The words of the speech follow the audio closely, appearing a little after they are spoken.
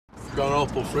got an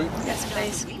Opal Fruit? Yes,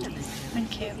 please.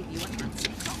 Thank you.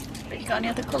 But you got any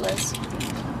other colours?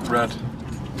 Red.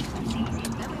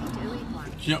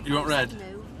 You want red?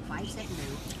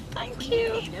 Thank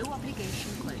you.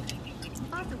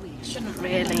 Shouldn't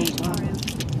really.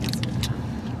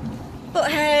 But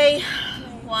hey,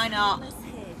 why not?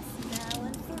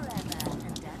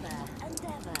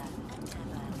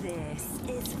 This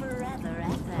is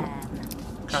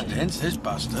ForeverFM. Can't get into this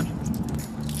bastard.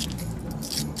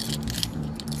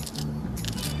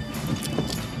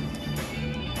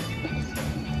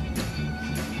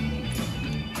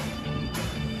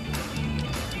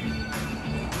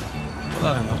 Put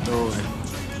that in that doorway.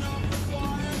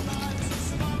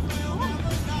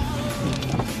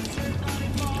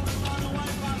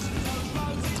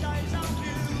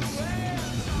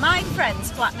 My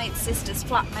friend's flatmate's sister's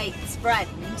flatmate's friend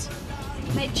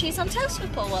made cheese on toast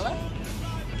with Paul Weller.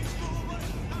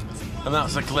 And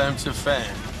that's a claim to fame.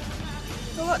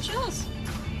 Well, what's yours?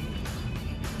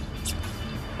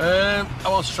 I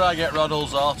want to try and get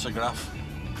Roddle's autograph.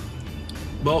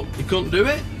 But he couldn't do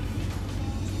it.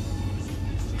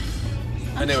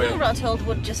 I'm Anyway. sure Rodhold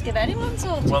would just give anyone's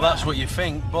autograph. Well, that's what you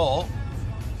think, but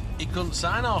he couldn't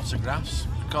sign autographs,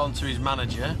 according to his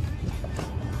manager,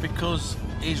 because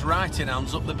his writing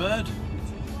hand's up the bird.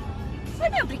 I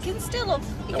know, but he can still up.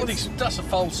 That's a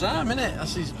false arm, isn't it?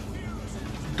 That's his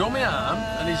dummy arm,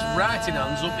 and his writing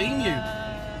hand's up emu.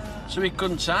 So he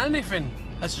couldn't sign anything.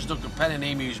 Let's just look a pen in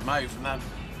emu's mouth and that'd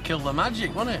kill the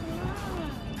magic, wouldn't it?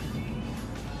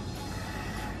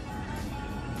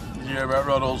 Did you hear about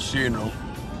Roddle's funeral?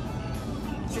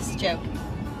 Is this a joke?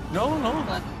 No.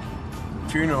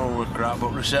 What? Funeral were crap,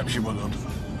 but reception were good.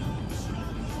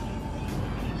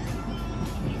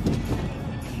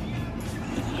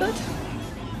 Good.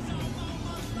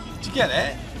 Did you get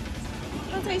it?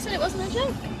 I thought you said it wasn't a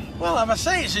joke. Well, if I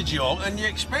say it's a joke, and you're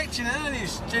expecting it, and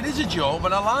it is a joke,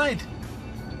 but I lied.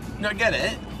 You don't get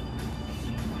it?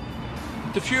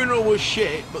 The funeral was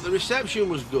shit, but the reception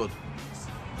was good.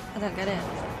 I don't get it.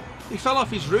 He fell off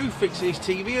his roof fixing his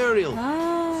TV aerial.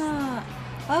 Ah.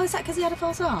 Oh, is that because he had a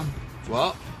false arm?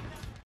 What?